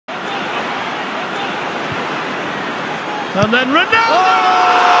And then Ronaldo!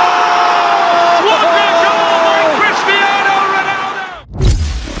 Oh! What a goal by Cristiano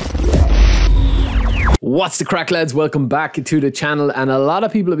Ronaldo! What's the crack, lads? Welcome back to the channel. And a lot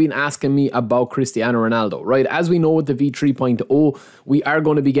of people have been asking me about Cristiano Ronaldo, right? As we know with the V3.0, we are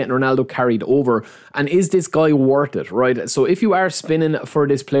going to be getting Ronaldo carried over. And is this guy worth it, right? So if you are spinning for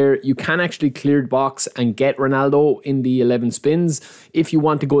this player, you can actually clear the box and get Ronaldo in the 11 spins if you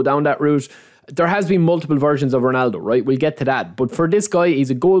want to go down that route. There has been multiple versions of Ronaldo, right? We'll get to that. But for this guy, he's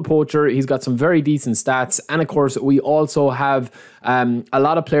a goal poacher. He's got some very decent stats. And of course, we also have a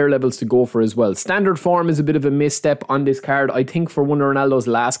lot of player levels to go for as well. Standard form is a bit of a misstep on this card. I think for one of Ronaldo's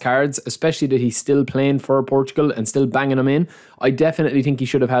last cards, especially that he's still playing for Portugal and still banging them in, I definitely think he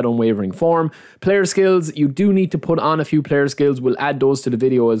should have had unwavering form. Player skills, you do need to put on a few player skills. We'll add those to the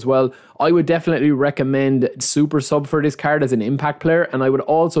video as well. I would definitely recommend super sub for this card as an impact player. And I would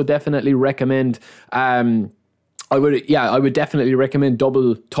also definitely recommend I would definitely recommend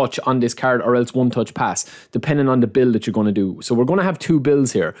double touch on this card or else one touch pass, depending on the build that you're going to do. So we're going to have two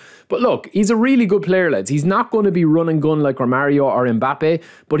builds here. But look, he's a really good player, lads. He's not going to be run and gun like Romario or Mbappe,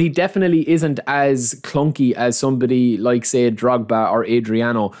 but he definitely isn't as clunky as somebody like, say, Drogba or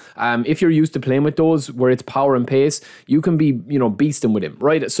Adriano. If you're used to playing with those where it's power and pace, you can be, you know, beasting with him,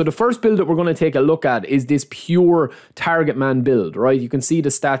 right? So the first build that we're going to take a look at is this pure target man build, right? You can see the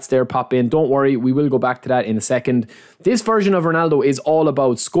stats there pop in. Don't worry, we will go back to that in a second. This version of Ronaldo is all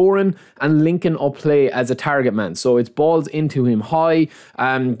about scoring and linking up play as a target man. So it's balls into him high,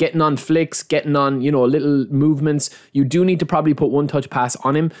 getting on flicks, getting on, you know, little movements. You do need to probably put one touch pass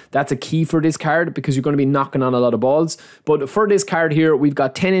on him. That's a key for this card because you're going to be knocking on a lot of balls. But for this card here, we've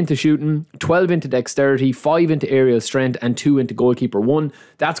got 10 into shooting, 12 into dexterity, 5 into aerial strength, and 2 into goalkeeper 1.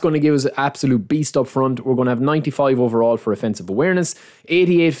 That's going to give us an absolute beast up front. We're going to have 95 overall for offensive awareness,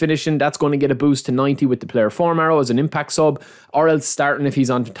 88 finishing. That's going to get a boost to 90 with the player form arrow as an impact sub, or else starting if he's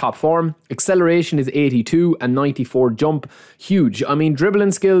on top form. Acceleration is 82 and 94 jump. Huge. I mean,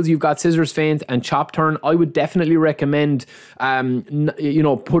 dribbling skills, you've got scissors feint and chop turn. I would definitely recommend,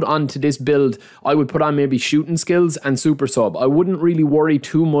 put onto this build, I would put on maybe shooting skills and super sub. I wouldn't really worry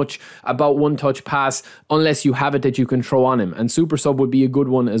too much about one touch pass unless you have it that you can throw on him. And super sub would be a good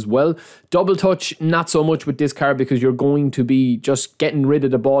one as well. Double touch, not so much with this card because you're going to be just getting rid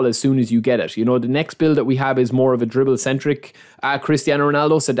of the ball as soon as you get it. You know, the next build that we have is more of a dribble centric Cristiano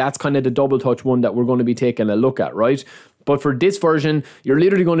Ronaldo, so that's kind of the double touch one that we're going to be taking a look at, right? But for this version, you're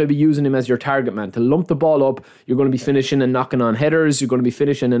literally going to be using him as your target man to lump the ball up. You're going to be finishing and knocking on headers. You're going to be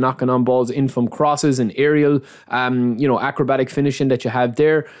finishing and knocking on balls in from crosses and aerial, acrobatic finishing that you have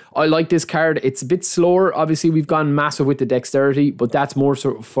there. I like this card. It's a bit slower. Obviously, we've gone massive with the dexterity, but that's more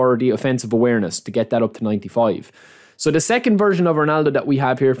so for the offensive awareness to get that up to 95. So the second version of Ronaldo that we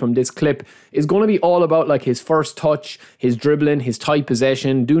have here from this clip is going to be all about like his first touch, his dribbling, his tight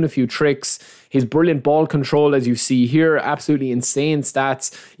possession, doing a few tricks, his brilliant ball control as you see here, absolutely insane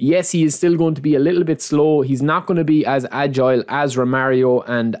stats. Yes, he is still going to be a little bit slow. He's not going to be as agile as Romario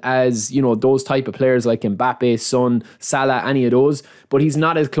and as, you know, those type of players like Mbappe, Son, Salah, any of those. But he's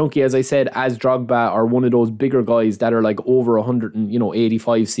not as clunky, as I said, as Drogba or one of those bigger guys that are like over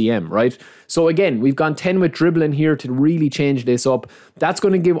 185 cm, right? So again, we've gone 10 with dribbling here to really change this up. That's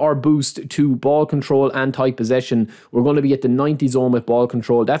going to give our boost to ball control and tight possession. We're going to be at the 90 zone with ball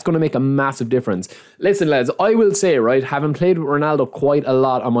control. That's going to make a massive difference. Listen, lads, I will say, right, having played with Ronaldo quite a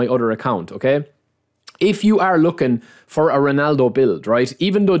lot on my other account, okay? If you are looking for a Ronaldo build, right,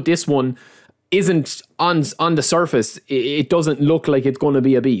 even though this one isn't on the surface, it doesn't look like it's going to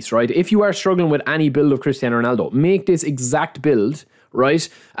be a beast, right? If you are struggling with any build of Cristiano Ronaldo, make this exact build, right?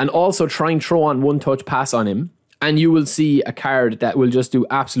 And also try and throw on one touch pass on him. And you will see a card that will just do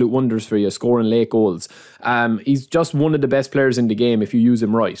absolute wonders for you, scoring late goals. He's just one of the best players in the game if you use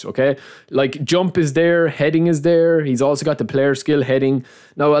him right, okay? Like, jump is there, heading is there. He's also got the player skill heading.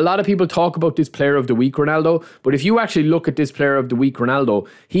 Now, a lot of people talk about this player of the week Ronaldo, but if you actually look at this player of the week Ronaldo,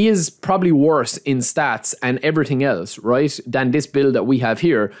 he is probably worse in stats and everything else, right, than this build that we have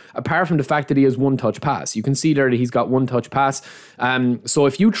here, apart from the fact that he has one touch pass. You can see there that he's got one touch pass. So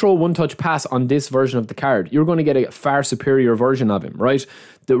if you throw one touch pass on this version of the card, you're going to get a far superior version of him, right?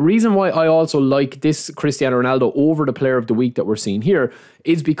 The reason why I also like this Cristiano Ronaldo over the player of the week that we're seeing here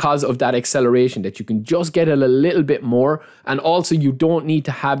is because of that acceleration, that you can just get it a little bit more, and also you don't need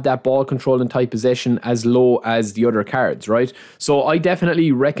to have that ball control and tight possession as low as the other cards, right? So I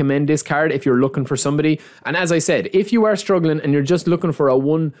definitely recommend this card if you're looking for somebody. And as I said, if you are struggling and you're just looking for a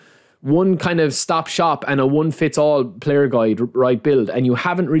one kind of stop shop and a one fits all player guide, right, build, and you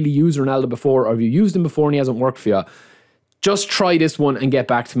haven't really used Ronaldo before, or you used him before and he hasn't worked for you, just try this one and get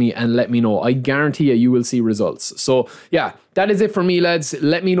back to me and let me know. I guarantee you will see results. So yeah, that is it for me, lads.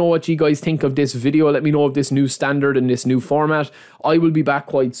 Let me know what you guys think of this video. Let me know of this new standard and this new format. I will be back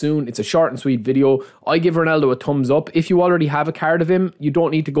quite soon. It's a short and sweet video. I give Ronaldo a thumbs up. If you already have a card of him, you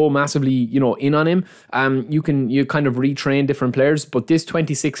don't need to go massively, you know, in on him. You kind of retrain different players, but this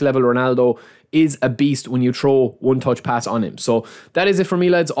 26 level Ronaldo is a beast when you throw one touch pass on him. So that is it for me,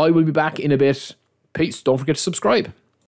 lads. I will be back in a bit. Peace. Don't forget to subscribe.